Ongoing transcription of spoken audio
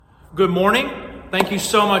Good morning. Thank you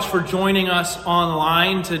so much for joining us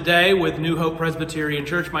online today with New Hope Presbyterian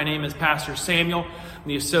Church. My name is Pastor Samuel. I'm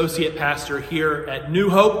the associate pastor here at New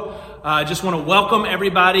Hope. I just want to welcome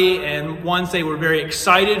everybody and say we're very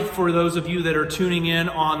excited for those of you that are tuning in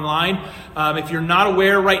online. If you're not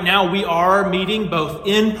aware right now, we are meeting both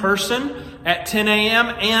in person at 10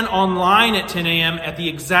 a.m. and online at 10 a.m. at the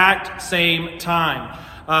exact same time.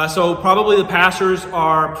 So probably the pastors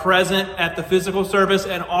are present at the physical service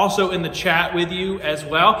and also in the chat with you as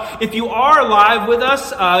well. If you are live with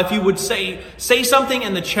us, if you would say something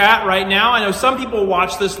in the chat right now. I know some people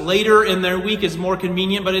watch this later in their week is more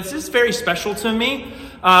convenient, but it's just very special to me.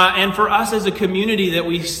 And for us as a community that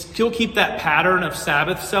we still keep that pattern of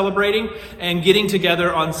Sabbath celebrating and getting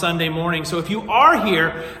together on Sunday morning. So if you are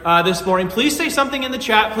here this morning, please say something in the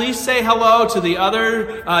chat. Please say hello to the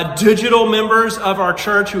other digital members of our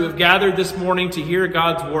church who have gathered this morning to hear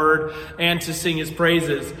God's word and to sing his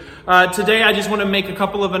praises. Today, I just want to make a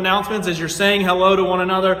couple of announcements as you're saying hello to one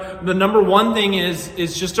another. The number one thing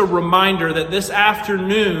is just a reminder that this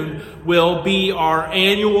afternoon will be our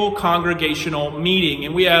annual congregational meeting.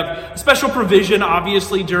 And we have a special provision,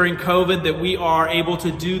 obviously, during COVID that we are able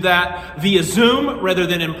to do that via Zoom rather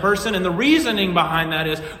than in person. And the reasoning behind that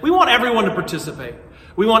is we want everyone to participate.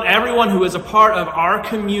 We want everyone who is a part of our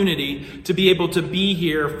community to be able to be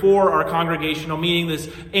here for our congregational meeting, this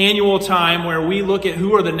annual time where we look at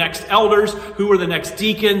who are the next elders, who are the next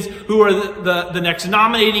deacons, who are the next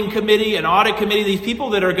nominating committee and audit committee, these people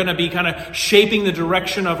that are going to be kind of shaping the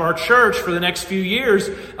direction of our church for the next few years,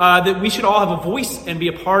 that we should all have a voice and be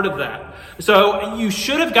a part of that. So you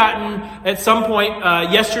should have gotten at some point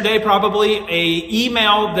yesterday probably a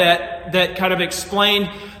email that kind of explained,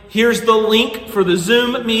 here's the link for the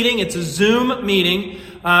Zoom meeting. It's a Zoom meeting.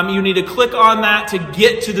 You need to click on that to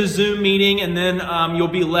get to the Zoom meeting, and then you'll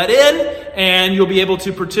be let in and you'll be able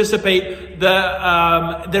to participate.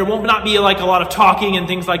 There won't not be like a lot of talking and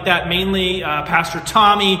things like that. Mainly Pastor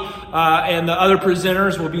Tommy and the other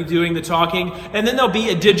presenters will be doing the talking. And then there'll be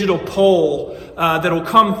a digital poll that'll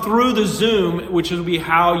come through the Zoom, which will be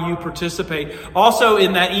how you participate. Also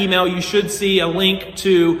in that email, you should see a link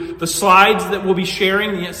to the slides that we'll be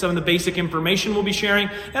sharing, some of the basic information we'll be sharing,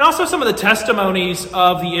 and also some of the testimonies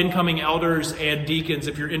of the incoming elders and deacons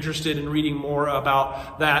if you're interested in reading more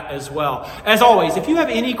about that as well. As always, if you have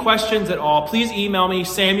any questions at all, please email me,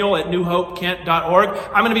 samuel@newhopekent.org.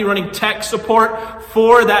 I'm going to be running tech support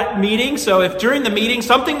for that meeting. So if during the meeting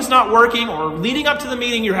something's not working or leading up to the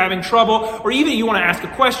meeting you're having trouble, or even you want to ask a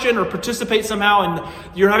question or participate somehow and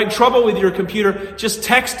you're having trouble with your computer, just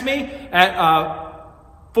text me at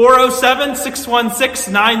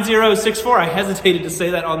 407-616-9064. I hesitated to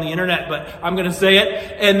say that on the internet, but I'm going to say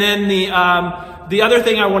it. And then the other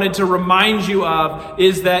thing I wanted to remind you of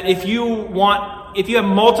is that if you have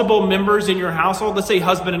multiple members in your household, let's say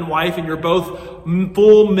husband and wife, and you're both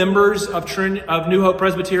full members of New Hope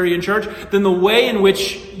Presbyterian Church, then the way in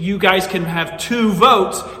which you guys can have two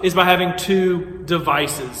votes is by having two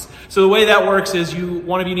devices. So the way that works is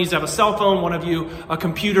one of you needs to have a cell phone, one of you a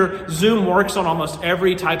computer. Zoom works on almost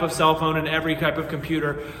every type of cell phone and every type of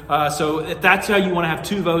computer. So if that's how you want to have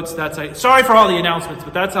two votes, sorry for all the announcements,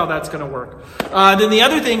 but that's how that's going to work. Then the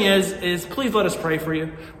other thing is please let us pray for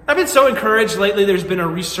you. I've been so encouraged lately. There's been a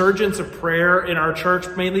resurgence of prayer in our church,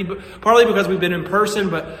 partly because we've been in person,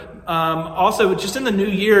 but also just in the new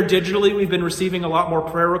year, digitally, we've been receiving a lot more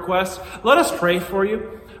prayer requests. Let us pray for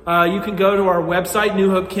you. You can go to our website,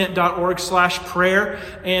 newhopekent.org/prayer,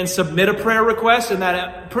 and submit a prayer request, and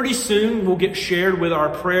that pretty soon will get shared with our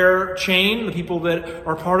prayer chain, the people that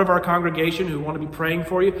are part of our congregation who want to be praying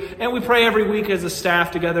for you. And we pray every week as a staff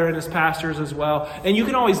together and as pastors as well. And you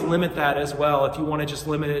can always limit that as well if you want to just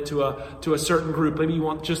limit it to a certain group. Maybe you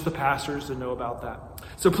want just the pastors to know about that.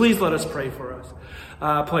 So please let us pray for us.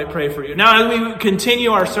 Pray for you. Now, as we continue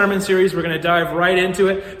our sermon series, we're going to dive right into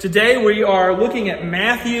it. Today, we are looking at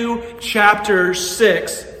Matthew chapter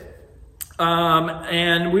 6.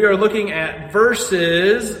 And we are looking at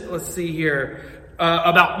verses, let's see here,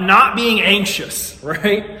 about not being anxious,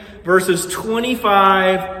 right? Verses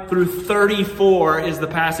 25 through 34 is the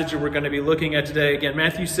passage that we're going to be looking at today. Again,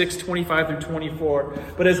 Matthew 6, 25 through 24.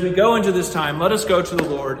 But as we go into this time, let us go to the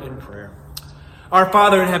Lord in prayer. Our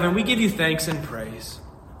Father in heaven, we give you thanks and praise.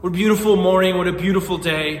 What a beautiful morning, what a beautiful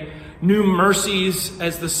day. New mercies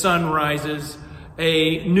as the sun rises.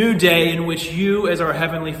 A new day in which you, as our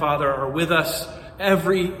Heavenly Father, are with us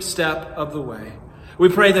every step of the way. We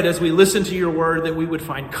pray that as we listen to your word, that we would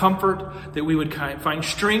find comfort, that we would find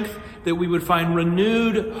strength, that we would find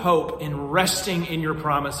renewed hope in resting in your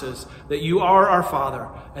promises, that you are our Father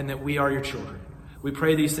and that we are your children. We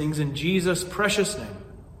pray these things in Jesus' precious name.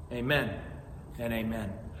 Amen and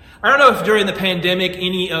amen. I don't know if during the pandemic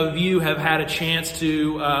any of you have had a chance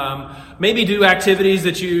to maybe do activities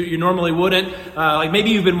that you normally wouldn't. Like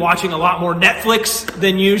maybe you've been watching a lot more Netflix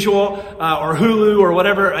than usual, or Hulu or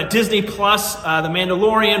whatever, Disney Plus, The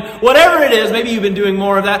Mandalorian, whatever it is. Maybe you've been doing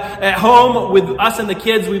more of that. At home with us and the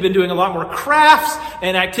kids, we've been doing a lot more crafts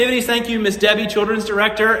and activities. Thank you, Miss Debbie, Children's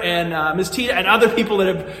Director, and Miss Tita, and other people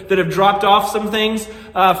that have dropped off some things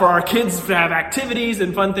for our kids to have activities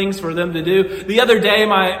and fun things for them to do. The other day,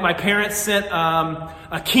 my parents sent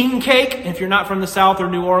a king cake. If you're not from the South or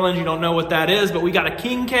New Orleans, you don't know what that is, but we got a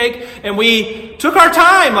king cake, and we took our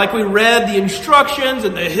time. Like, we read the instructions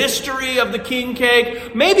and the history of the king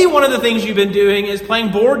cake. Maybe one of the things you've been doing is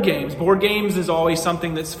playing board games. Board games is always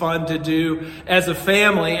something that's fun to do as a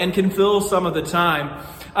family and can fill some of the time.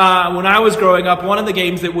 When I was growing up, one of the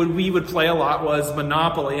games that we would play a lot was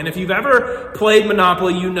Monopoly. And if you've ever played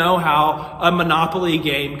Monopoly, you know how a Monopoly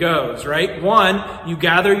game goes, right? One, you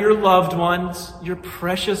gather your loved ones, your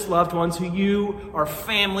precious loved ones who you are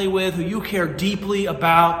family with, who you care deeply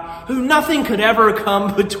about, who nothing could ever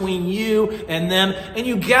come between you and them, and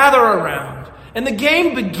you gather around. And the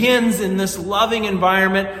game begins in this loving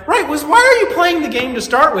environment. Right, why are you playing the game to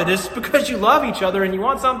start with? It's because you love each other and you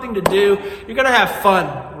want something to do. You're going to have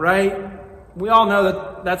fun, right? We all know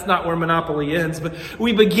that that's not where Monopoly ends, but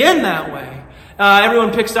we begin that way.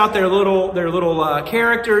 Everyone picks out their little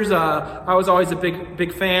characters. I was always a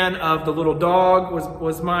big fan of the little dog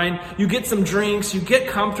was mine. You get some drinks, you get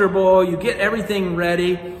comfortable, you get everything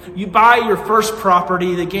ready. You buy your first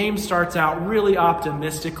property. The game starts out really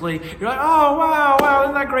optimistically. You're like, oh, wow,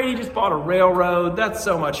 isn't that great? He just bought a railroad. That's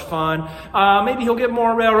so much fun. Maybe he'll get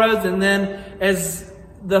more railroads. And then as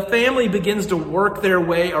the family begins to work their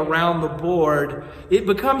way around the board, it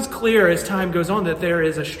becomes clear as time goes on that there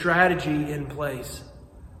is a strategy in place,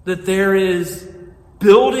 that there is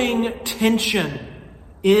building tension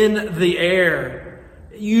in the air.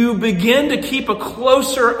 You begin to keep a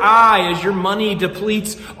closer eye as your money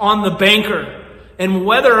depletes on the banker and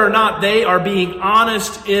whether or not they are being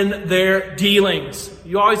honest in their dealings.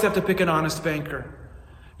 You always have to pick an honest banker.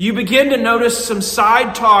 You begin to notice some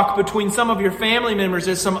side talk between some of your family members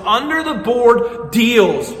as some under-the-board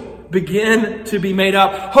deals begin to be made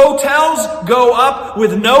up. Hotels go up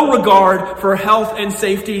with no regard for health and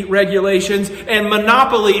safety regulations, and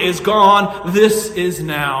Monopoly is gone. This is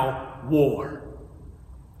now war.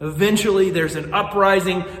 Eventually, there's an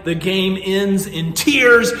uprising. The game ends in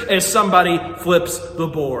tears as somebody flips the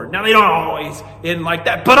board. Now, they don't always end like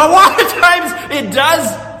that, but a lot of times it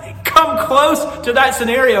does come close to that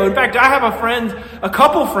scenario. In fact, I have a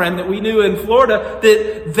couple friend that we knew in Florida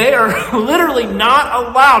that they are literally not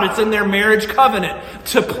allowed, it's in their marriage covenant,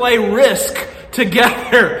 to play Risk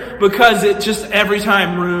together because it just every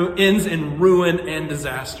time ends in ruin and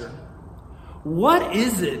disaster. What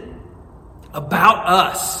is it about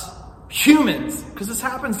us, humans, because this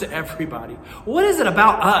happens to everybody, what is it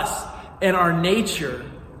about us and our nature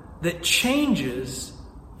that changes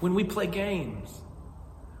when we play games?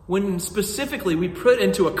 When specifically we put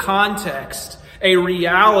into a context, a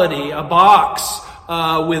reality, a box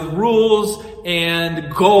with rules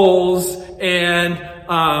and goals and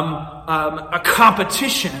a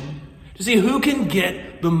competition to see who can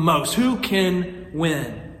get the most, who can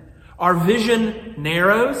win. Our vision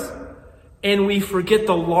narrows and we forget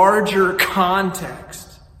the larger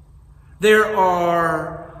context. There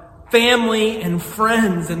are family and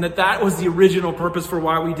friends, and that was the original purpose for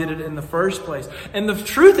why we did it in the first place. And the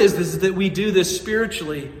truth is that we do this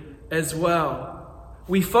spiritually as well.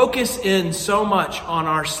 We focus in so much on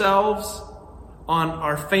ourselves, on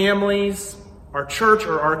our families, our church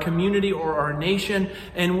or our community or our nation,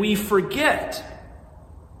 and we forget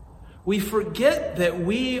that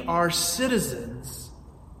we are citizens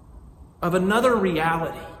of another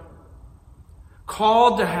reality,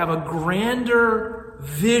 called to have a grander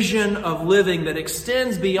vision of living that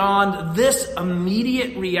extends beyond this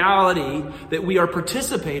immediate reality that we are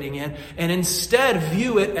participating in, and instead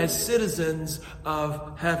view it as citizens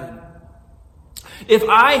of heaven. If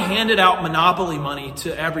I handed out Monopoly money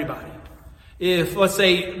to everybody, if, let's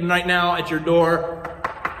say, right now at your door,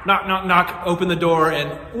 knock, knock, knock, open the door, and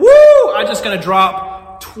woo, I'm just going to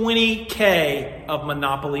drop $20,000 of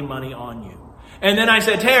Monopoly money on you. And then I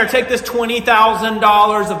said, Taylor, take this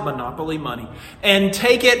 $20,000 of Monopoly money and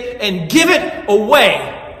take it and give it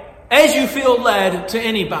away as you feel led to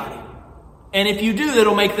anybody. And if you do,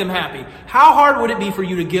 that'll make them happy. How hard would it be for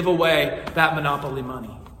you to give away that Monopoly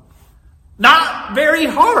money? Not very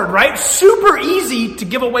hard, right? Super easy to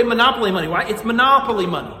give away Monopoly money. Why? It's Monopoly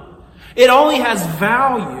money. It only has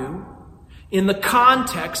value in the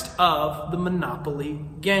context of the Monopoly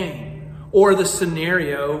game or the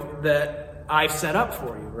scenario that I've set up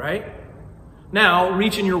for you, right? Now,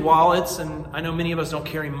 reach in your wallets, and I know many of us don't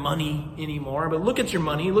carry money anymore, but look at your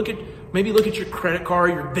money. Maybe look at your credit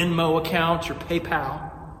card, your Venmo account, your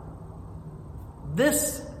PayPal.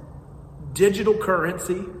 This digital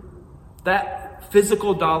currency, that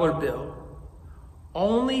physical dollar bill,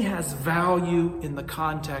 only has value in the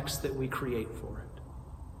context that we create for it.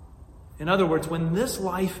 In other words, when this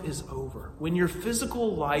life is over, when your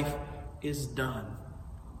physical life is done,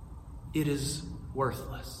 it is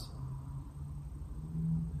worthless.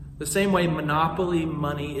 The same way Monopoly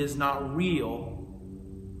money is not real,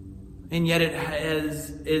 and yet it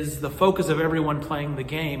is the focus of everyone playing the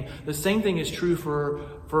game. The same thing is true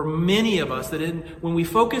for many of us, that when we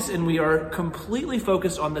focus and we are completely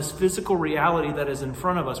focused on this physical reality that is in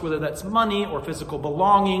front of us, whether that's money or physical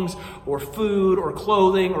belongings or food or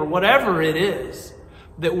clothing or whatever it is,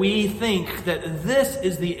 that we think that this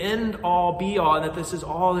is the end all be all, and that this is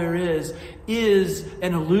all there is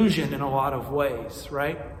an illusion in a lot of ways,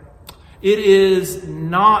 right? It is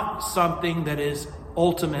not something that is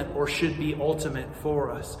ultimate or should be ultimate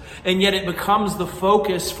for us. And yet it becomes the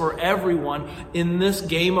focus for everyone in this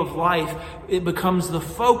game of life. It becomes the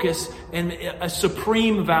focus, and a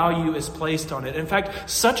supreme value is placed on it. In fact,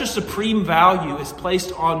 such a supreme value is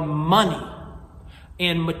placed on money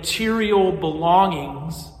and material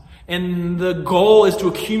belongings, and the goal is to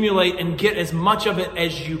accumulate and get as much of it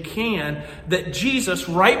as you can, that Jesus,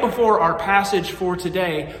 right before our passage for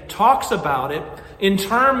today, talks about it in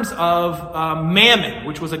terms of Mammon,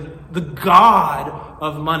 which was the god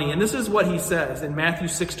of money. And this is what he says in Matthew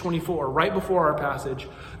 6:24, right before our passage.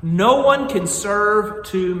 No one can serve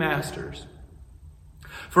two masters.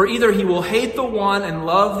 For either he will hate the one and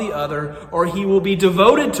love the other, or he will be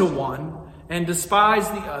devoted to one and despise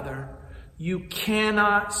the other. You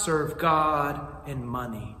cannot serve God and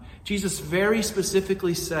money. Jesus very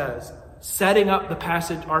specifically says, setting up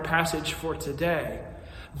our passage for today,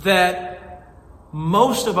 that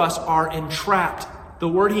most of us are entrapped, the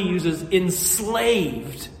word he uses,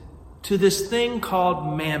 enslaved to this thing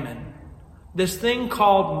called mammon, this thing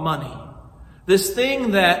called money, this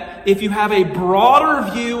thing that, if you have a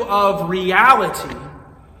broader view of reality,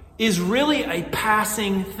 is really a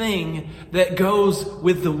passing thing that goes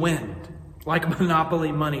with the wind. Like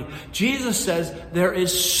Monopoly money. Jesus says there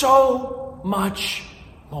is so much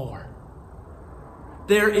more.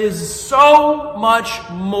 There is so much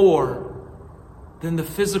more than the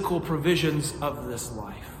physical provisions of this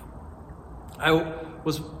life. I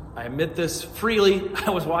admit this freely, I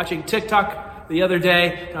was watching TikTok the other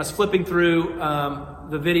day, and I was flipping through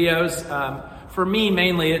the videos. For me,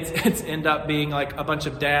 mainly, it's end up being like a bunch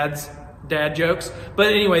of dad jokes. But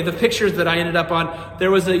anyway, the pictures that I ended up on, there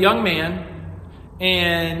was a young man,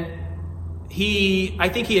 and I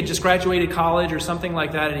think he had just graduated college or something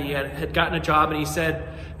like that, and he had gotten a job, and he said,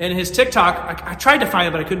 in his TikTok, I tried to find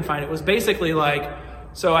it, but I couldn't find it. It was basically like,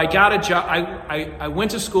 so I got a job, I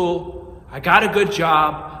went to school, I got a good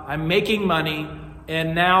job, I'm making money,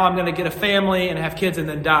 and now I'm going to get a family and have kids and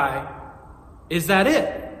then die. Is that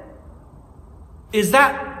it? Is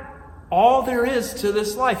that all there is to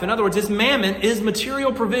this life? In other words, is mammon, is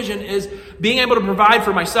material provision, is being able to provide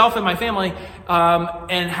for myself and my family,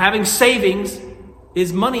 and having savings,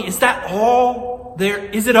 is money. Is that all there?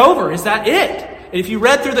 Is it over? Is that it? And if you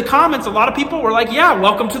read through the comments, a lot of people were like, yeah,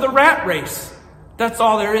 welcome to the rat race. That's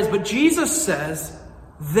all there is. But Jesus says,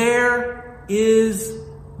 there is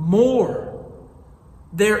more.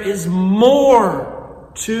 There is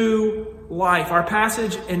more to life. Our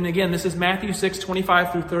passage, and again, this is Matthew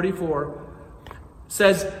 6:25 through 34,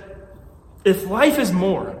 says, if life is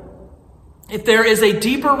more, if there is a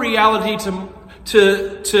deeper reality to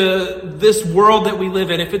this world that we live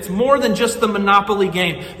in, if it's more than just the Monopoly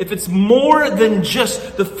game, if it's more than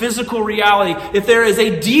just the physical reality, if there is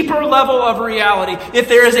a deeper level of reality, if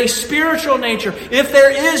there is a spiritual nature, if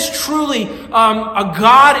there is truly a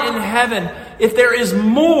God in heaven, if there is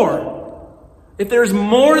more, if there is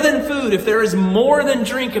more than food, if there is more than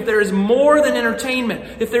drink, if there is more than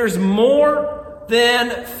entertainment, if there is more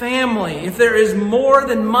than family, if there is more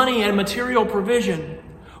than money and material provision,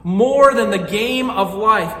 more than the game of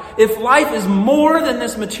life, if life is more than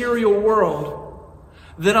this material world,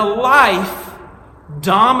 then a life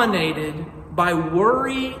dominated by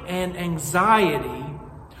worry and anxiety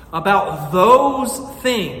about those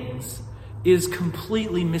things is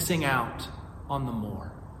completely missing out on the more.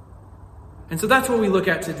 And so that's what we look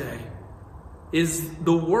at today, is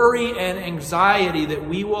the worry and anxiety that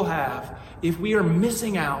we will have if we are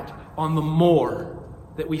missing out on the more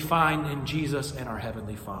that we find in Jesus and our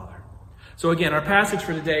Heavenly Father. So again, our passage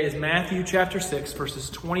for today is Matthew chapter 6, verses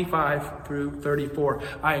 25 through 34.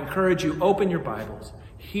 I encourage you, open your Bibles.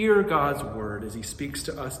 Hear God's word as he speaks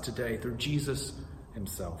to us today through Jesus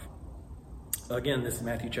himself. Again, this is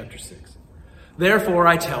Matthew chapter 6. Therefore,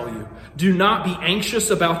 I tell you, do not be anxious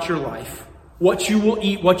about your life, what you will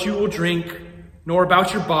eat, what you will drink, nor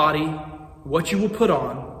about your body, what you will put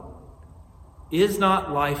on. Is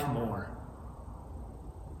not life more?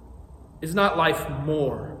 Is not life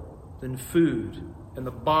more than food, and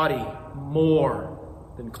the body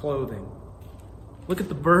more than clothing? Look at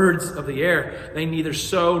the birds of the air. They neither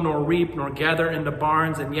sow nor reap nor gather into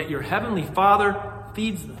barns, and yet your heavenly Father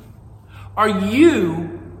feeds them. Are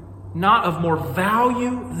you not of more value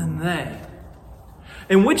than they?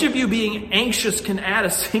 And which of you, being anxious, can add a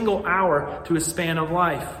single hour to his span of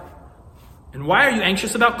life? And why are you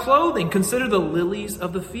anxious about clothing? Consider the lilies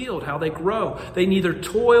of the field, how they grow. They neither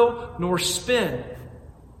toil nor spin.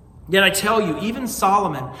 Yet I tell you, even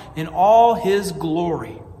Solomon in all his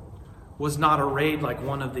glory was not arrayed like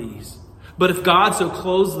one of these. But if God so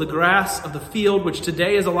clothes the grass of the field, which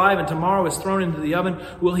today is alive and tomorrow is thrown into the oven,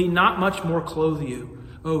 will he not much more clothe you,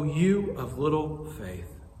 O you of little faith?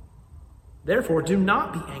 Therefore, do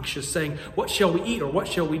not be anxious, saying, what shall we eat, or what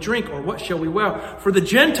shall we drink, or what shall we wear? For the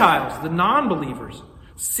Gentiles, the non-believers,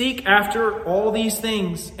 seek after all these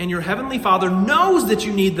things, and your heavenly Father knows that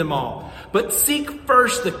you need them all. But seek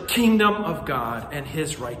first the kingdom of God and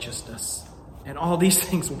his righteousness, and all these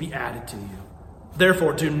things will be added to you.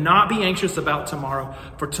 Therefore, do not be anxious about tomorrow,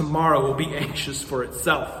 for tomorrow will be anxious for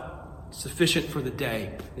itself. Sufficient for the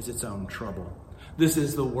day is its own trouble. This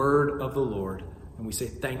is the word of the Lord, and we say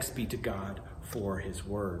thanks be to God for his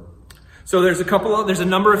word. So there's a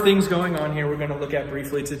number of things going on here we're going to look at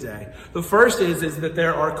briefly today. The first is that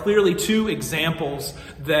there are clearly two examples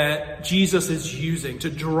that Jesus is using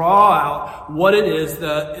to draw out what it is,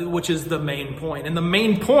 which is the main point. And the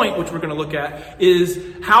main point, which we're going to look at, is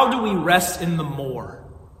how do we rest in the more?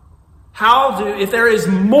 If there is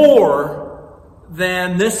more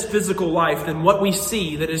than this physical life, than what we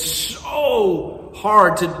see that is so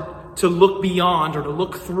hard to look beyond or to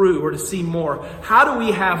look through or to see more. How do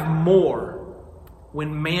we have more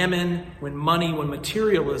when mammon, when money, when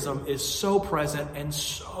materialism is so present and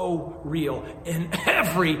so real in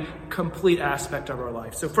every complete aspect of our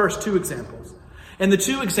life? So first, two examples. And the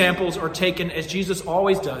two examples are taken, as Jesus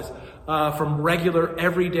always does, from regular,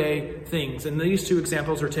 everyday things. And these two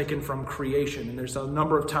examples are taken from creation. And there's a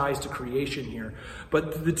number of ties to creation here.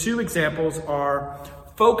 But the two examples are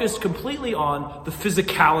focused completely on the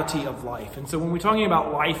physicality of life. And so when we're talking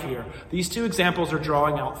about life here, these two examples are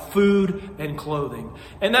drawing out food and clothing.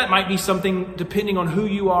 And that might be something, depending on who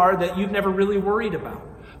you are, that you've never really worried about.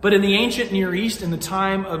 But in the ancient Near East, in the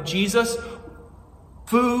time of Jesus,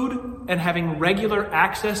 food and having regular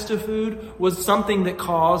access to food was something that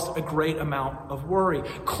caused a great amount of worry.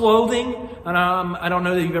 Clothing, and I don't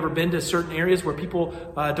know that you've ever been to certain areas where people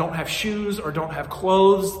don't have shoes or don't have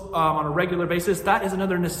clothes on a regular basis. That is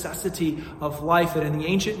another necessity of life that in the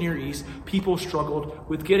ancient Near East, people struggled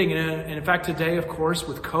with getting. And in fact, today, of course,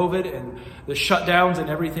 with COVID and the shutdowns and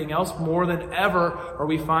everything else, more than ever are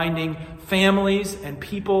we finding families and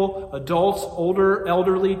people, adults, older,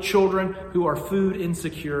 elderly, children who are food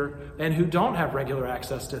insecure and who don't have regular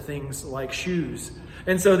access to things like shoes.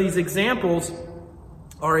 And so these examples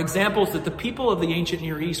are examples that the people of the ancient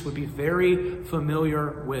Near East would be very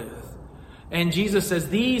familiar with. And Jesus says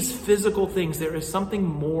these physical things, there is something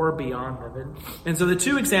more beyond them. And so the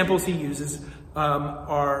two examples he uses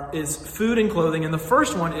is food and clothing. And the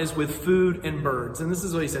first one is with food and birds. And this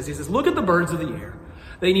is what he says. He says, look at the birds of the air.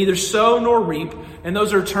 They neither sow nor reap. And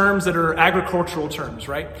those are terms that are agricultural terms,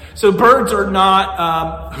 right? So birds are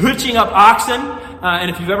not hitching up oxen.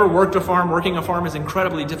 And if you've ever worked a farm, working a farm is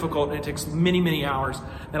incredibly difficult. And it takes many, many hours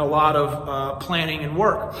and a lot of planning and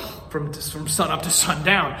work from sun up to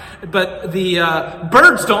sundown. But the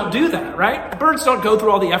birds don't do that, right? Birds don't go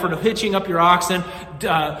through all the effort of hitching up your oxen,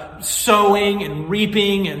 sowing and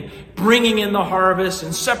reaping and bringing in the harvest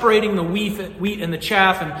and separating the wheat and the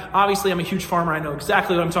chaff. And obviously I'm a huge farmer. I know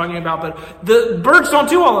exactly what I'm talking about, but the birds don't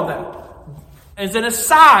do all of that. As an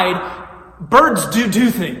aside, birds do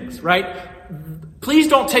things, right? Please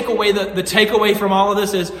don't take away the takeaway from all of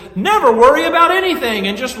this is never worry about anything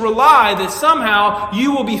and just rely that somehow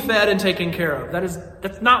you will be fed and taken care of.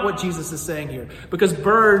 That's not what Jesus is saying here. Because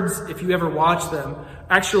birds, if you ever watch them,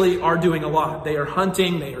 actually are doing a lot. They are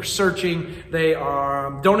hunting, they are searching, they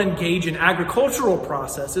don't engage in agricultural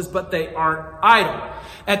processes, but they aren't idle.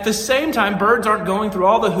 At the same time, birds aren't going through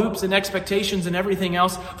all the hoops and expectations and everything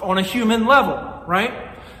else on a human level, right?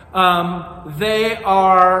 They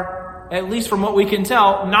are at least from what we can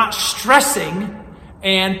tell, not stressing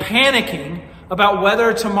and panicking about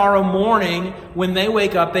whether tomorrow morning when they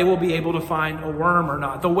wake up they will be able to find a worm or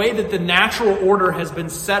not. The way that the natural order has been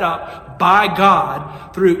set up by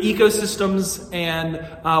God through ecosystems and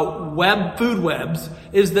food webs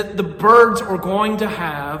is that the birds are going to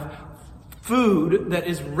have food that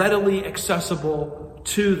is readily accessible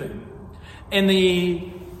to them. And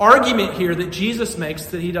the argument here that Jesus makes,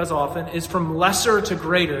 that he does often, is from lesser to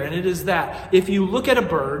greater. And it is that if you look at a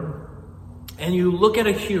bird and you look at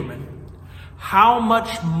a human, how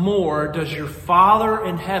much more does your Father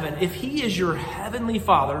in heaven, if he is your heavenly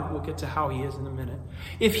Father, we'll get to how he is in a minute,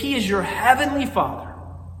 if he is your heavenly Father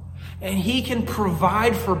and he can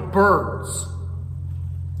provide for birds,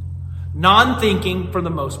 non-thinking for the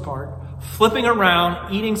most part, flipping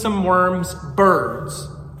around, eating some worms, birds,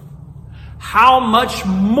 how much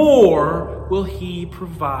more will he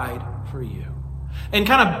provide for you? And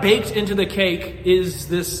kind of baked into the cake is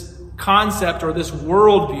this concept or this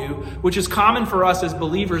worldview, which is common for us as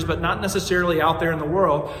believers, but not necessarily out there in the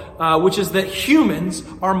world, which is that humans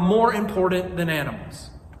are more important than animals.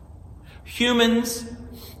 Humans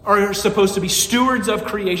are supposed to be stewards of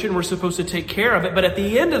creation. We're supposed to take care of it. But at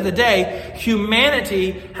the end of the day,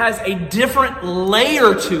 humanity has a different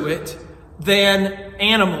layer to it than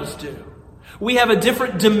animals do. We have a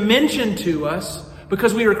different dimension to us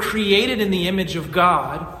because we are created in the image of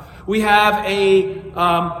God. We have a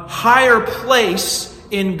higher place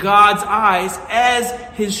in God's eyes as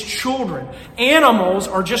his children. Animals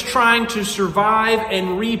are just trying to survive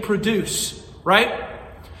and reproduce, right?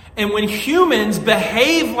 And when humans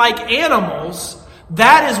behave like animals,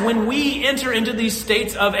 that is when we enter into these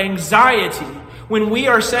states of anxiety. When we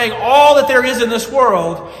are saying all that there is in this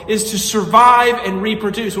world is to survive and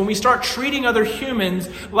reproduce. When we start treating other humans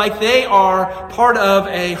like they are part of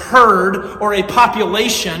a herd or a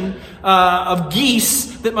population of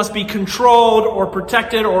geese that must be controlled or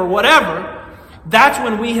protected or whatever, that's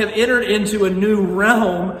when we have entered into a new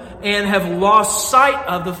realm and have lost sight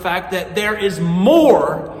of the fact that there is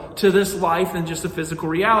more to this life than just a physical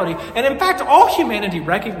reality. And in fact, all humanity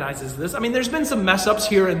recognizes this. I mean, there's been some mess ups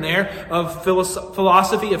here and there of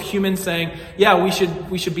philosophy of humans saying, yeah, we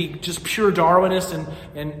should be just pure Darwinists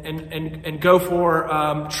and go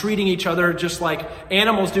for treating each other just like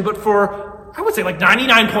animals do. But for, I would say like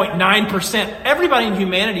 99.9%, everybody in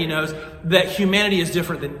humanity knows that humanity is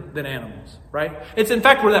different than animals, right? It's in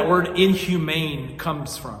fact where that word inhumane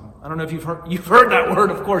comes from. I don't know if you've heard that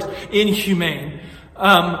word, of course, inhumane.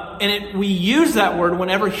 We use that word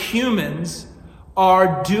whenever humans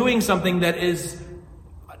are doing something that is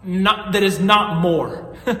not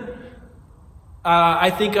more. I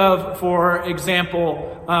think of, for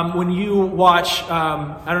example, when you watch,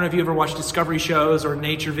 I don't know if you ever watch Discovery shows or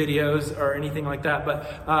nature videos or anything like that, but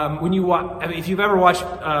if you've ever watched,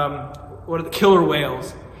 what are the killer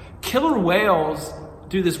whales? Killer whales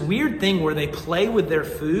do this weird thing where they play with their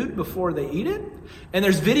food before they eat it. And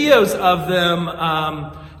there's videos of them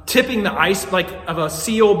tipping the ice, like of a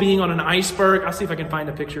seal being on an iceberg. I'll see if I can find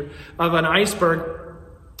a picture of an iceberg.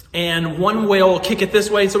 And one whale will kick it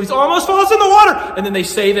this way, so he's almost falls in the water. And then they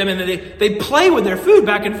save him, and then they play with their food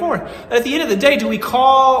back and forth. At the end of the day, do we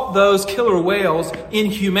call those killer whales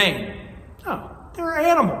inhumane? No, they're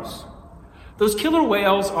animals. Those killer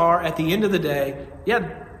whales are, at the end of the day,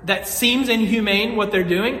 that seems inhumane what they're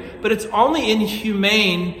doing, but it's only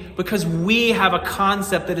inhumane because we have a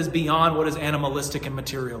concept that is beyond what is animalistic and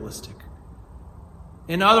materialistic.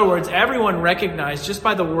 In other words, everyone recognized just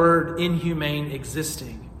by the word inhumane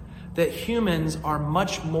existing that humans are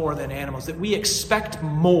much more than animals, that we expect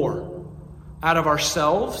more out of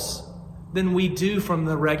ourselves than we do from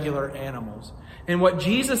the regular animals. And what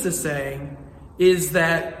Jesus is saying is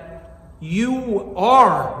that you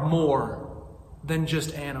are more than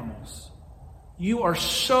just animals. You are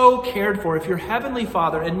so cared for. If your heavenly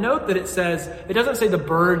Father, and note that it doesn't say the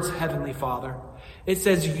bird's heavenly Father. It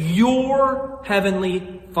says your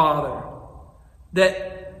heavenly Father.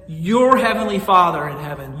 That your heavenly Father in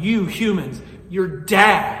heaven, you humans, your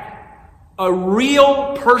dad, a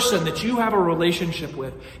real person that you have a relationship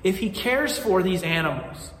with, if he cares for these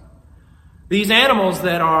animals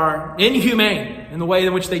that are inhumane in the way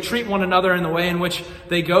in which they treat one another, in the way in which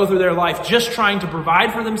they go through their life, just trying to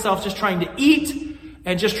provide for themselves, just trying to eat,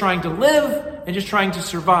 and just trying to live, and just trying to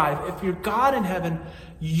survive. If your God in heaven,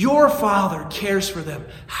 your Father cares for them,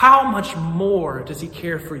 how much more does he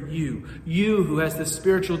care for you? You who has this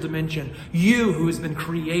spiritual dimension, you who has been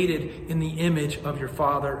created in the image of your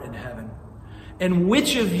Father in heaven. And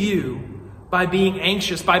which of you, by being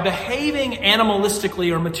anxious, by behaving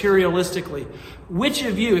animalistically or materialistically, which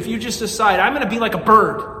of you, if you just decide, I'm going to be like a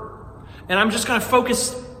bird, and I'm just going to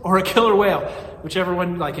focus, or a killer whale, whichever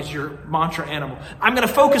one like is your mantra animal. I'm going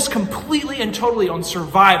to focus completely and totally on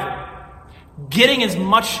survival, getting as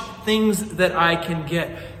much things that I can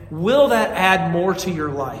get. Will that add more to your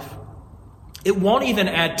life? It won't even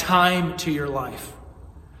add time to your life.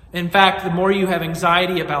 In fact, the more you have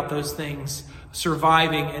anxiety about those things,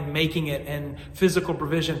 surviving and making it and physical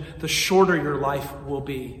provision, the shorter your life will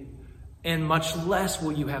be. And much less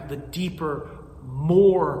will you have the deeper,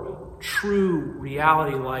 more true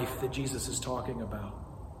reality life that Jesus is talking about.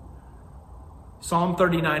 Psalm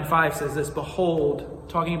 39:5 says this, "Behold,"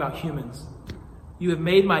 talking about humans, "you have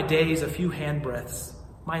made my days a few handbreadths.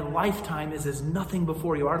 My lifetime is as nothing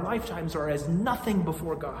before you." Our lifetimes are as nothing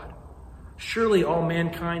before God. "Surely all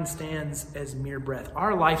mankind stands as mere breath."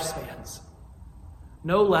 Our lifespans,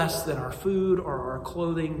 no less than our food or our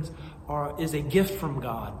clothing, is a gift from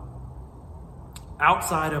God,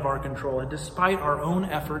 outside of our control. And despite our own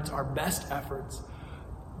efforts, our best efforts,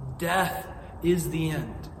 death is the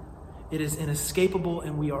end. It is inescapable,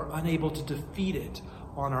 and we are unable to defeat it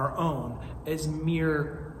on our own as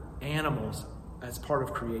mere animals, as part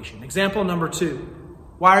of creation. Example number 2.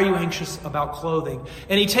 Why are you anxious about clothing?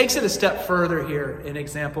 And he takes it a step further here in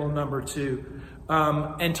example number 2,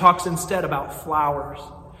 and talks instead about flowers.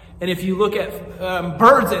 And if you look at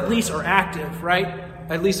birds, at least are active, right?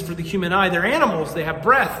 At least for the human eye, they're animals. They have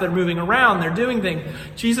breath. They're moving around. They're doing things.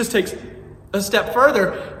 Jesus takes a step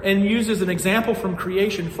further and uses an example from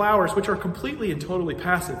creation, flowers, which are completely and totally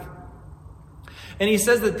passive. And he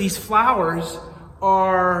says that these flowers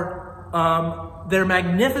are, their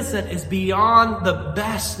magnificence is beyond the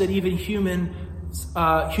best that even human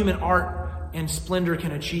art and splendor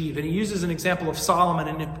can achieve. And he uses an example of Solomon.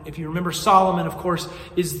 And if you remember, Solomon, of course,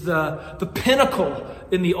 is the pinnacle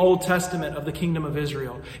in the Old Testament of the kingdom of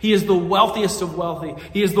Israel. He is the wealthiest of wealthy.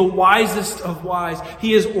 He is the wisest of wise.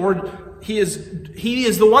 He is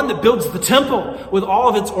the one that builds the temple with all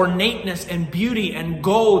of its ornateness and beauty and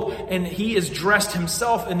gold. And he is dressed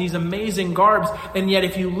himself in these amazing garbs. And yet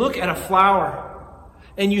if you look at a flower,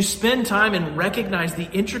 and you spend time and recognize the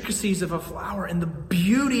intricacies of a flower and the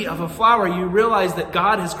beauty of a flower, you realize that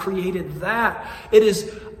God has created that. It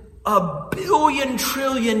is 1 billion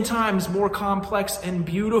trillion times more complex and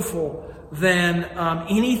beautiful than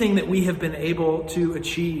anything that we have been able to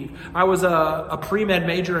achieve. I was a pre-med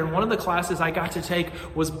major, and one of the classes I got to take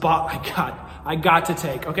was I got to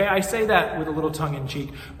take, okay? I say that with a little tongue in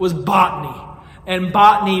cheek, was botany. And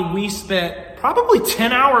botany, we spent probably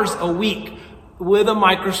 10 hours a week with a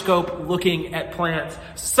microscope looking at plants,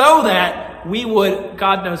 so that we would,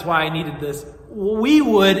 God knows why I needed this, we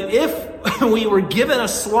would, if we were given a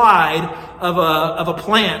slide of a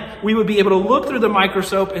plant, we would be able to look through the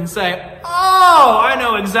microscope and say, oh, I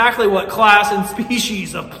know exactly what class and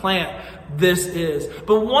species of plant this is.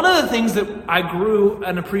 But one of the things that I grew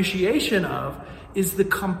an appreciation of is the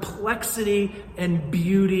complexity and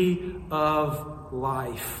beauty of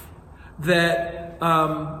life.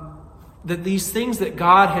 That these things that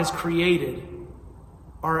God has created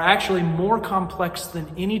are actually more complex than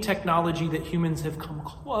any technology that humans have come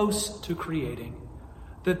close to creating.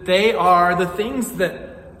 That they are the things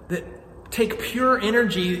that take pure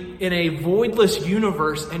energy in a voidless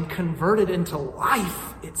universe and convert it into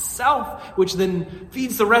life itself, which then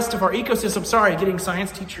feeds the rest of our ecosystem. Sorry, getting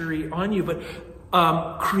science teachery on you, but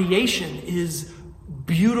creation is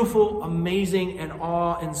beautiful, amazing, and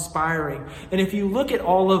awe-inspiring. And if you look at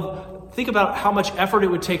think about how much effort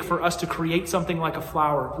it would take for us to create something like a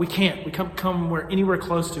flower. We can't. We can't come anywhere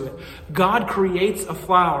close to it. God creates a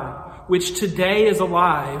flower, which today is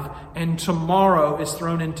alive and tomorrow is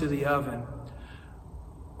thrown into the oven.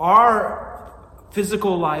 Our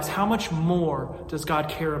physical lives, how much more does God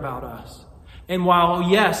care about us? And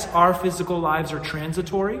while, yes, our physical lives are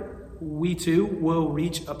transitory, we too will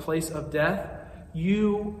reach a place of death.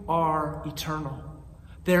 You are eternal.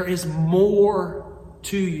 There is more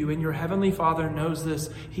to you, and your heavenly Father knows this.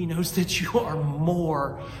 He knows that you are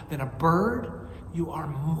more than a bird. You are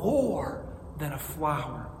more than a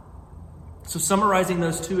flower. So summarizing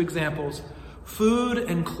those 2 examples, food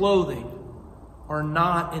and clothing are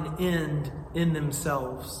not an end in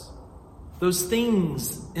themselves. Those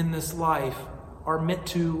things in this life are meant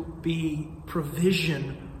to be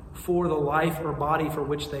provision for the life or body for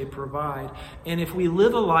which they provide. And if we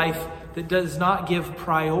live a life that does not give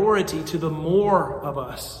priority to the more of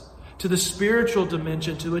us, to the spiritual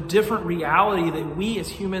dimension, to a different reality that we as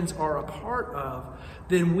humans are a part of,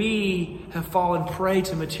 then we have fallen prey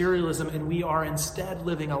to materialism, and we are instead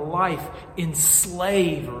living a life in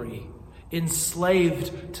slavery,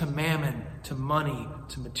 enslaved to mammon, to money,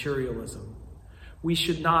 to materialism. We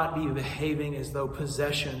should not be behaving as though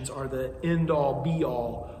possessions are the end-all,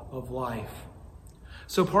 be-all of life.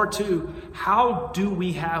 So part 2, how do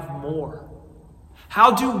we have more?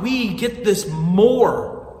 How do we get this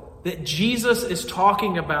more that Jesus is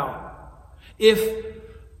talking about? If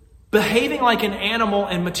behaving like an animal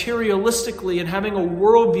and materialistically and having a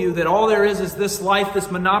worldview that all there is this life,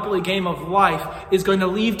 this monopoly game of life, is going to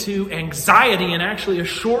lead to anxiety and actually a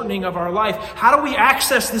shortening of our life, how do we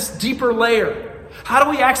access this deeper layer? How do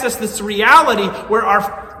we access this reality where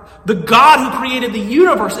the God who created the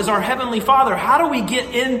universe is our Heavenly Father? How do we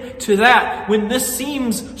get into that when this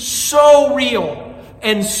seems so real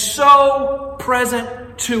and so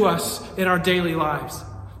present to us in our daily lives?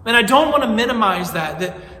 And I don't want to minimize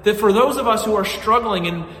that for those of us who are struggling,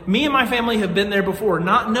 and me and my family have been there before,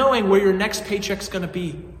 not knowing where your next paycheck's going to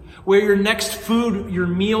be, where your next food, your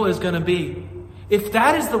meal is going to be. If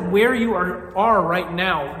that is where you are right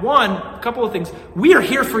now, a couple of things. We are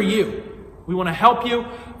here for you. We want to help you,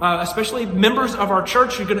 especially members of our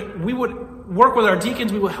church. We would work with our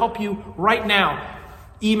deacons. We will help you right now.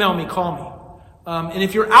 Email me, call me. And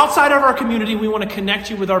if you're outside of our community, we want to connect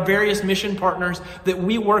you with our various mission partners that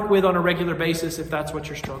we work with on a regular basis if that's what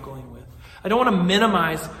you're struggling with. I don't want to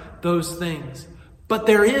minimize those things, but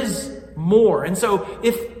there is more. And so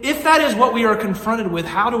if that is what we are confronted with,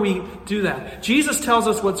 how do we do that? Jesus tells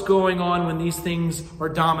us what's going on when these things are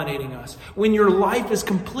dominating us. When your life is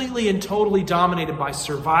completely and totally dominated by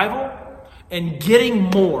survival and getting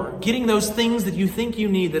more, getting those things that you think you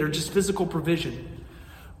need that are just physical provision.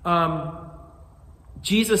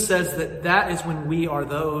 Jesus says that is when we are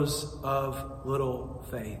those of little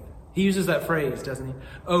faith. He uses that phrase, doesn't he?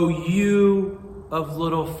 Oh, you of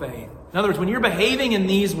little faith. In other words, when you're behaving in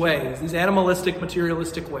these ways, these animalistic,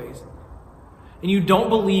 materialistic ways, and you don't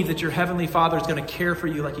believe that your Heavenly Father is going to care for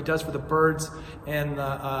you like He does for the birds and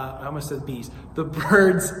I almost said bees, the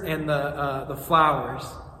birds and the flowers,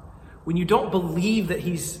 when you don't believe that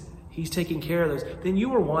He's taking care of those, then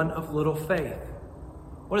you are one of little faith.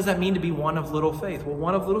 What does that mean to be one of little faith? Well,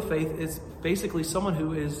 one of little faith is basically someone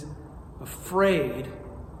who is afraid,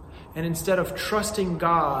 and instead of trusting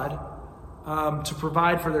God to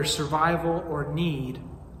provide for their survival or need,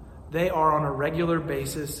 they are on a regular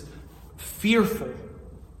basis fearful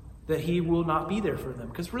that He will not be there for them.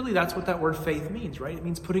 Because really that's what that word faith means, right? It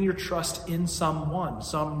means putting your trust in someone,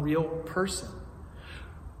 some real person.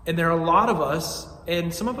 And there are a lot of us,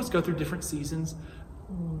 and some of us go through different seasons,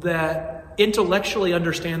 that intellectually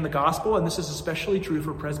understand the gospel, and this is especially true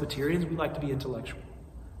for Presbyterians. We like to be intellectual.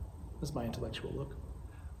 That's my intellectual look.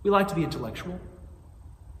 We like to be intellectual.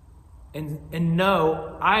 And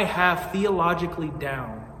know I have theologically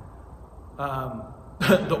down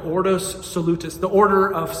the Ordo Salutis, the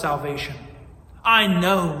order of salvation. I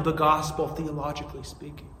know the gospel theologically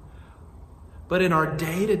speaking. But in our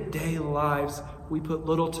day-to-day lives, we put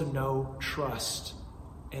little to no trust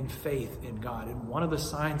and faith in God. And one of the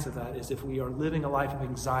signs of that is if we are living a life of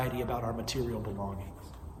anxiety about our material belongings.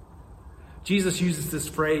 Jesus uses this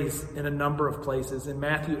phrase in a number of places. In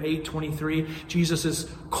Matthew 8:23, Jesus is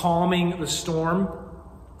calming the storm.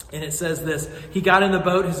 And it says this: He got in the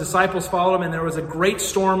boat, His disciples followed Him, and there was a great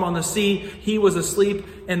storm on the sea. He was asleep,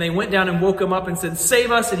 and they went down and woke Him up and said,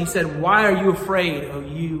 "Save us." And He said, "Why are you afraid, O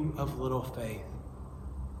you of little faith?"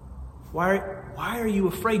 Why are you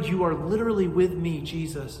afraid? You are literally with me,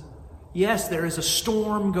 Jesus. Yes, there is a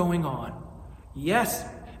storm going on. Yes,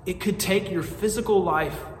 it could take your physical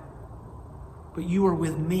life, but you are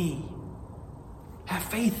with me. Have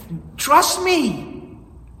faith. Trust me.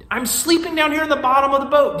 I'm sleeping down here in the bottom of the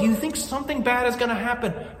boat. Do you think something bad is going to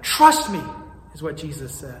happen? Trust me, is what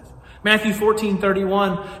Jesus says. Matthew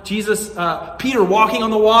 14:31, Peter walking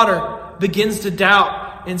on the water begins to doubt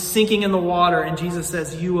and sinking in the water. And Jesus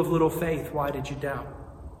says, "You of little faith, why did you doubt?"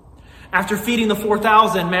 After feeding the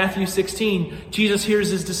 4,000, Matthew 16, Jesus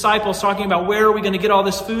hears His disciples talking about, where are we going to get all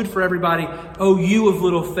this food for everybody? "Oh, you of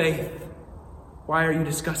little faith, why are you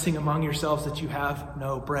discussing among yourselves that you have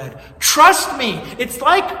no bread?" Trust me. It's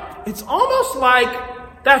almost like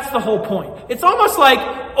that's the whole point. It's almost like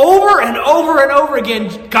over and over and over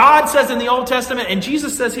again, God says in the Old Testament, and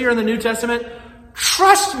Jesus says here in the New Testament,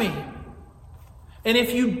 trust me. And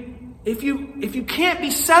if you can't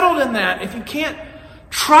be settled in that, if you can't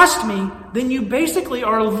trust me, then you basically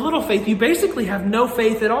are of little faith. You basically have no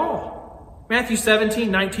faith at all. Matthew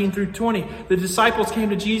 17:19-20. The disciples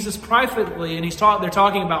came to Jesus privately, and they're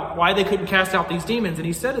talking about why they couldn't cast out these demons. And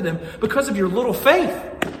He said to them, "Because of your little faith.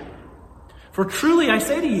 For truly I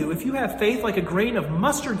say to you, if you have faith like a grain of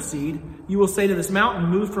mustard seed, you will say to this mountain,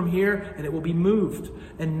 move from here, and it will be moved,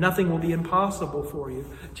 and nothing will be impossible for you."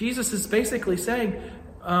 Jesus is basically saying,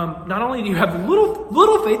 not only do you have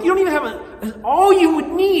little faith, you don't even have all you would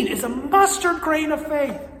need is a mustard grain of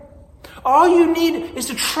faith. All you need is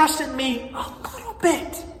to trust in me a little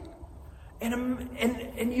bit.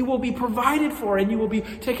 And you will be provided for, and you will be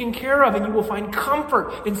taken care of, and you will find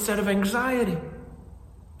comfort instead of anxiety.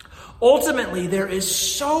 Ultimately, there is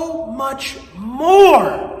so much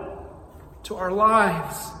more to our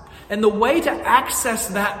lives. And the way to access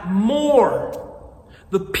that more,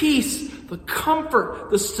 the peace, the comfort,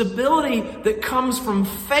 the stability that comes from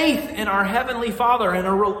faith in our Heavenly Father and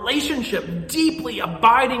a relationship deeply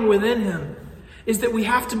abiding within Him, is that we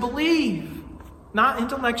have to believe. Not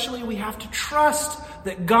intellectually, we have to trust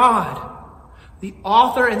that God, the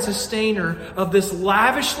author and sustainer of this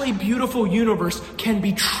lavishly beautiful universe, can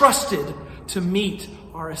be trusted to meet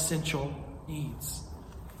our essential needs.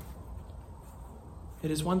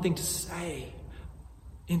 It is one thing to say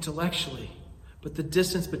intellectually, but the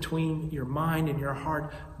distance between your mind and your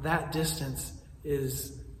heart, that distance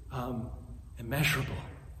is immeasurable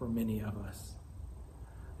for many of us.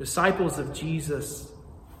 Disciples of Jesus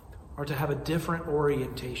are to have a different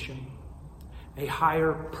orientation, a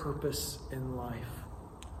higher purpose in life.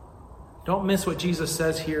 Don't miss what Jesus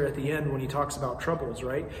says here at the end when he talks about troubles,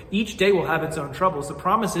 right? Each day will have its own troubles. The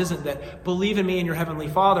promise isn't that believe in me and your Heavenly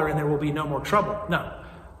Father and there will be no more trouble. No.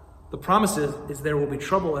 The promise is there will be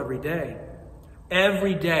trouble every day.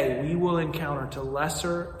 Every day we will encounter to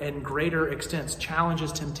lesser and greater extents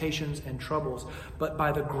challenges, temptations, and troubles. But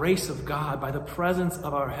by the grace of God, by the presence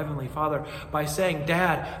of our Heavenly Father, by saying,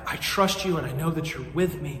 Dad, I trust you and I know that you're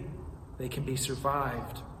with me, they can be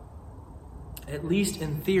survived. At least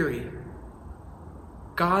in theory,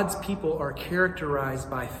 God's people are characterized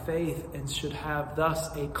by faith and should have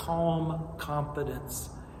thus a calm confidence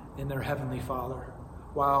in their Heavenly Father,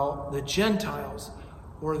 while the Gentiles,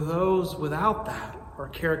 or those without that, are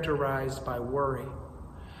characterized by worry.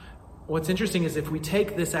 What's interesting is if we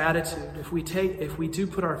take this attitude, if we do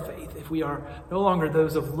put our faith, if we are no longer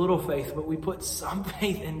those of little faith, but we put some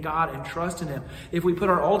faith in God and trust in Him, if we put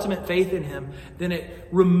our ultimate faith in Him, then it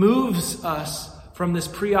removes us from this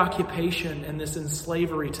preoccupation and this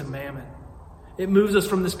enslavery to mammon. It moves us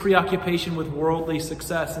from this preoccupation with worldly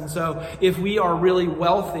success. And so if we are really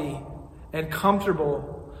wealthy and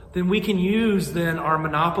comfortable, then we can use our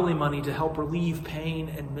monopoly money to help relieve pain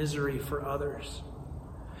and misery for others.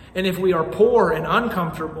 And if we are poor and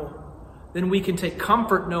uncomfortable, then we can take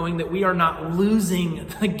comfort knowing that we are not losing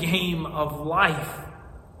the game of life,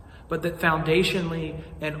 but that foundationally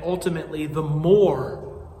and ultimately, the more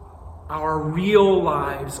our real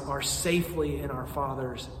lives are safely in our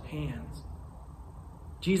Father's hands.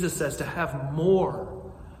 Jesus says to have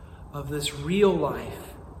more of this real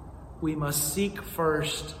life, we must seek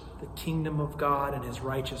first the kingdom of God and His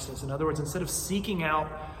righteousness. In other words, instead of seeking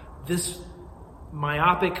out this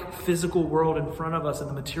myopic physical world in front of us and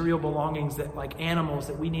the material belongings that, like animals,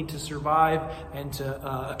 that we need to survive and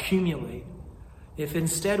to accumulate, if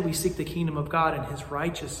instead we seek the kingdom of God and His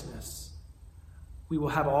righteousness, we will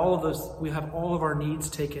have all of our needs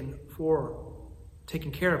taken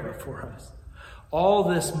care of for us. All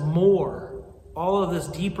this more, all of this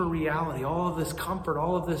deeper reality, all of this comfort,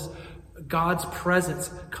 all of this God's presence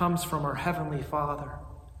comes from our Heavenly Father.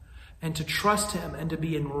 And to trust Him and to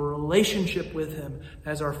be in relationship with Him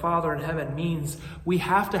as our Father in heaven means we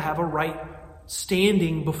have to have a right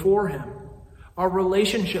standing before Him. Our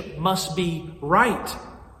relationship must be right.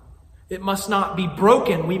 It must not be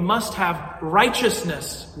broken. We must have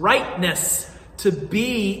righteousness, rightness, to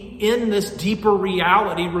be in this deeper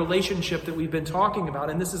reality relationship that we've been talking about.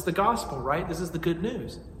 And this is the gospel, right? This is the good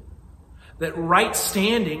news. That right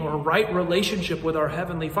standing or right relationship with our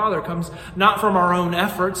Heavenly Father comes not from our own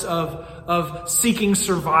efforts of seeking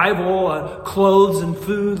survival, clothes and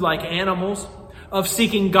food like animals, of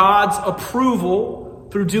seeking God's approval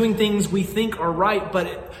through doing things we think are right,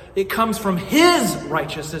 but it comes from His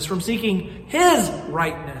righteousness, from seeking His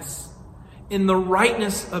rightness. In the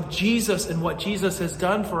rightness of Jesus and what Jesus has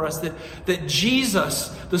done for us, that Jesus,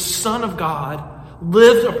 the Son of God,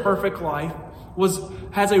 lived a perfect life,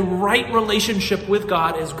 has a right relationship with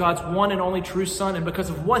God as God's one and only true Son. And because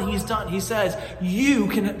of what He's done, He says, you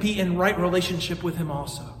can be in right relationship with Him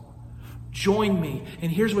also. Join me.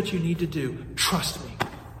 And here's what you need to do. Trust me.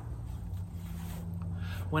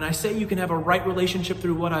 When I say you can have a right relationship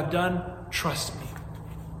through what I've done, trust me.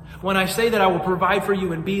 When I say that I will provide for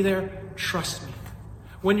you and be there, trust me.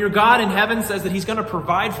 When your God in heaven says that He's going to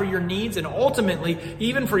provide for your needs and ultimately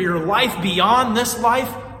even for your life beyond this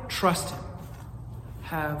life, trust Him.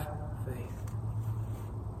 Have faith.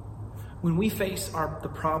 When we face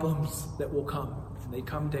the problems that will come, and they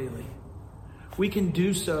come daily, we can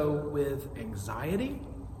do so with anxiety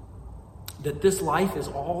that this life is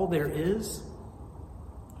all there is,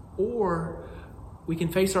 or we can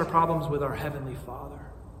face our problems with our Heavenly Father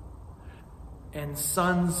and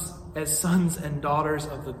as sons and daughters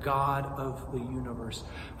of the God of the universe.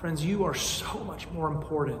 Friends, you are so much more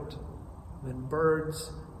important than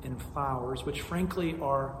birds and flowers, which frankly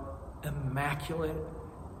are immaculate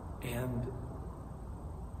and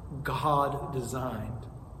God designed.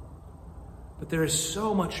 But there is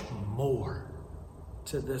so much more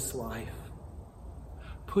to this life.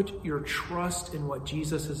 Put your trust in what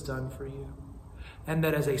Jesus has done for you, and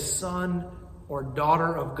that as a son or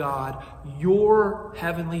daughter of God, your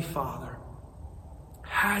Heavenly Father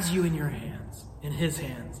has you in His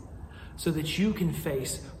hands, so that you can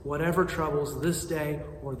face whatever troubles this day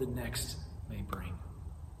or the next may bring.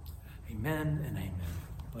 Amen and amen.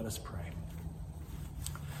 Let us pray.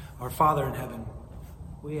 Our Father in heaven,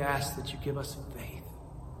 we ask that you give us faith.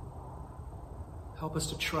 Help us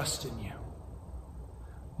to trust in you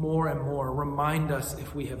more and more. Remind us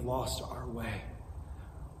if we have lost our way.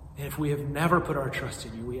 And if we have never put our trust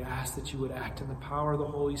in you, we ask that you would act in the power of the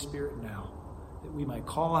Holy Spirit now, that we might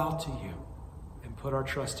call out to you and put our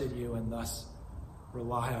trust in you and thus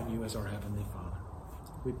rely on you as our Heavenly Father.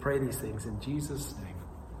 We pray these things in Jesus' name.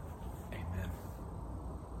 Amen.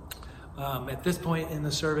 At this point in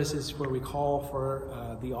the service is where we call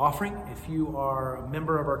for the offering. If you are a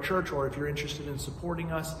member of our church, or if you're interested in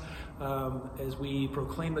supporting us as we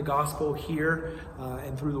proclaim the gospel here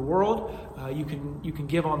and through the world, you can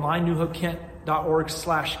give online.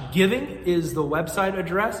 newhopekent.org/giving is the website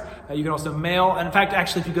address. You can also mail. And in fact,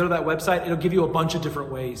 actually, if you go to that website, it'll give you a bunch of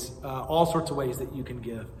different ways, all sorts of ways that you can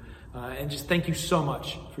give. And just thank you so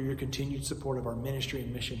much for your continued support of our ministry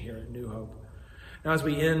and mission here at New Hope. Now, as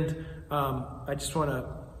we end, I just want to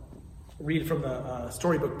read from the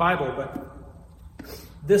Storybook Bible, but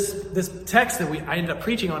this text that I ended up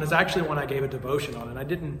preaching on is actually one I gave a devotion on, and I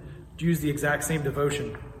didn't use the exact same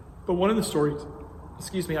devotion. But one of the stories,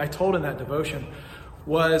 I told in that devotion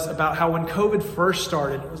was about how when COVID first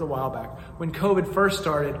started, it was a while back, when COVID first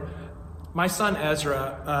started, my son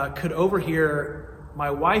Ezra could overhear my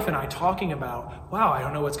wife and I talking about, wow, I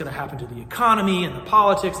don't know what's going to happen to the economy and the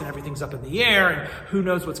politics, and everything's up in the air, and who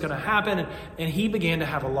knows what's going to happen. And he began to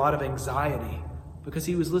have a lot of anxiety because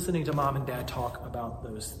he was listening to mom and dad talk about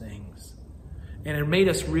those things. And it made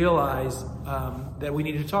us realize that we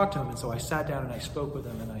needed to talk to him. And so I sat down and I spoke with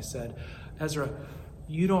him and I said, Ezra,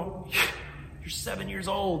 you're 7 years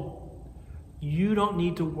old. You don't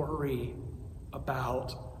need to worry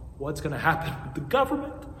about what's going to happen with the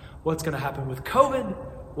government, what's going to happen with COVID,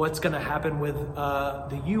 what's going to happen with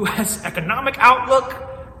the U.S. economic outlook.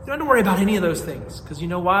 You don't have to worry about any of those things, because you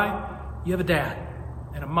know why? You have a dad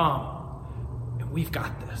and a mom, and we've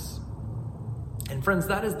got this. And friends,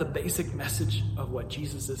 that is the basic message of what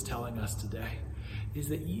Jesus is telling us today, is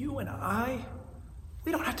that you and I,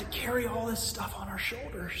 we don't have to carry all this stuff on our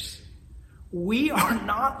shoulders. We are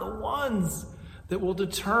not the ones that will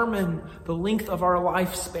determine the length of our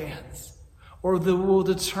lifespans, or that will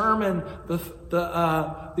determine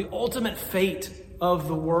the ultimate fate of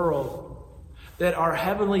the world. That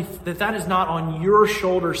that is not on your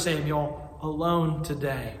shoulder, Samuel, alone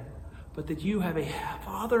today, but that you have a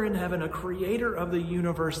Father in heaven, a creator of the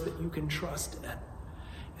universe that you can trust in.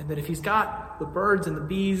 And that if he's got the birds and the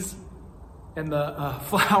bees and the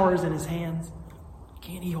flowers in his hands,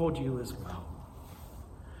 can't he hold you as well?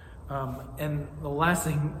 And the last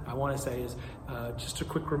thing I want to say is just a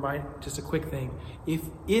quick thing.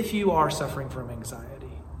 If you are suffering from anxiety,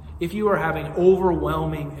 if you are having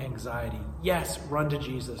overwhelming anxiety, yes, run to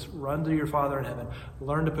Jesus, run to your Father in heaven,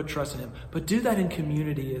 learn to put trust in him, but do that in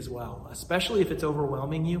community as well. Especially if it's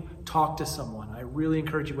overwhelming you, talk to someone. I really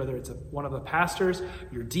encourage you, whether it's one of the pastors,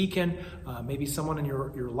 your deacon, maybe someone in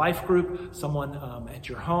your life group, someone at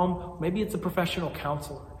your home, maybe it's a professional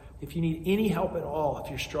counselor. If you need any help at all,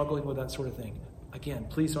 if you're struggling with that sort of thing, again,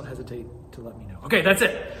 please don't hesitate to let me know. Okay, that's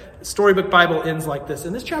it. The Storybook Bible ends like this.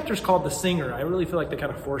 And this chapter is called The Singer. I really feel like they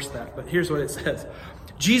kind of forced that, but here's what it says.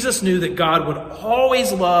 Jesus knew that God would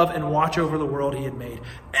always love and watch over the world he had made.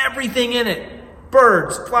 Everything in it.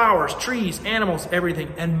 Birds, flowers, trees, animals,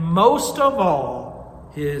 everything. And most of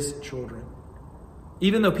all, his children.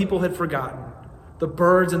 Even though people had forgotten, the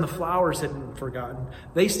birds and the flowers hadn't forgotten,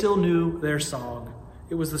 they still knew their song.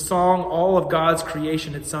 It was the song all of God's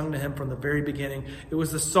creation had sung to him from the very beginning. It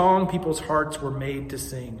was the song people's hearts were made to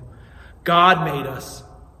sing. God made us.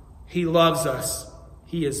 He loves us.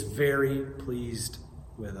 He is very pleased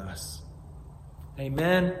with us.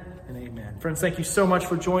 Amen and amen. Friends, thank you so much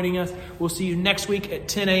for joining us. We'll see you next week at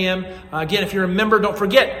 10 a.m. Again, if you're a member, don't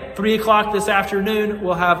forget, 3 o'clock this afternoon,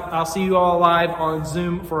 I'll see you all live on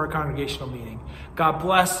Zoom for our congregational meeting. God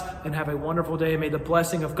bless and have a wonderful day. May the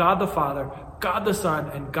blessing of God the Father, God the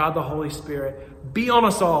Son, and God the Holy Spirit be on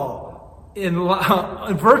us all,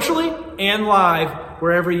 virtually and live,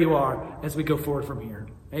 wherever you are, as we go forward from here.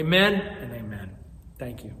 Amen and amen.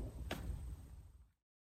 Thank you.